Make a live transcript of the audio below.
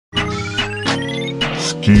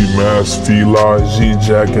Ski mask, Fila,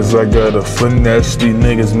 G-jackets, I got a finesse. These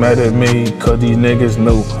niggas mad at me, cause these niggas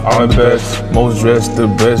know I'm the best. Most dressed, the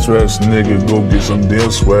best dressed nigga. Go get some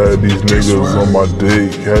damn swag. These niggas on my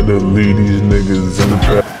dick, had to leave these niggas in the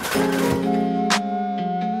back.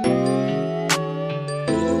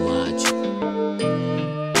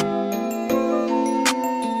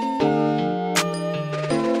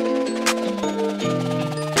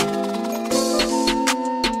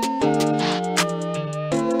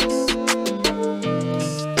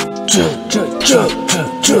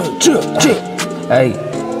 Hey,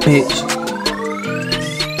 bitch.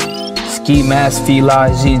 Ski mask,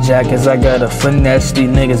 Fila, G-jackets, I got a finesse. These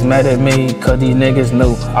niggas mad at me, cause these niggas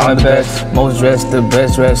know I'm the best. Most dressed, the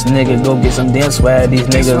best dressed nigga. Go get some damn swag. These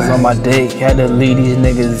niggas on my dick, had to leave these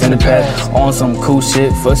niggas in the past. On some cool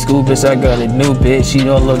shit for school, bitch, I got a new bitch. She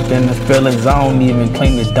don't look in the feelings, I don't even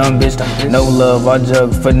claim the dumb bitch. No love, I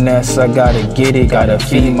jug finesse, I gotta get it. Gotta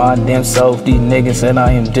feed my damn self, these niggas said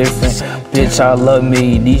I am different. Bitch, I love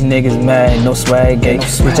me, these niggas mad, no swag, ay.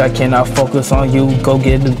 Bitch, I cannot focus on you, go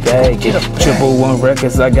get the bag, ay. 111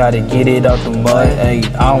 records, I gotta get it out the mud, ay.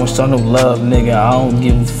 I don't show no love, nigga, I don't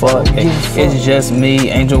give a fuck, ay. It's just me,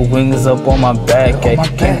 angel wings up on my back, ay.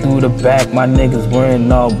 Came through the back, my niggas wearing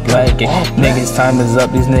all black, ay. Niggas time is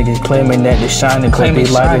up, these niggas claiming that they shining, claim they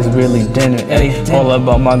light is really dinner, ay. All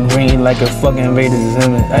about my green like a fucking Raiders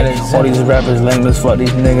Zimmer, ay. All these rappers lame as fuck,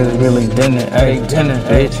 these niggas really dinner, ay.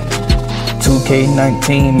 Bitch.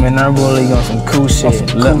 2K19, man, I'm really on some cool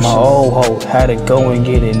shit. Let my old hoe, had to go and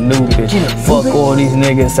get a new bitch. Fuck all these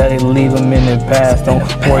niggas, had to leave them in the past. Don't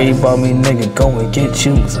worry about me, nigga, go and get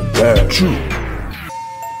you some bad.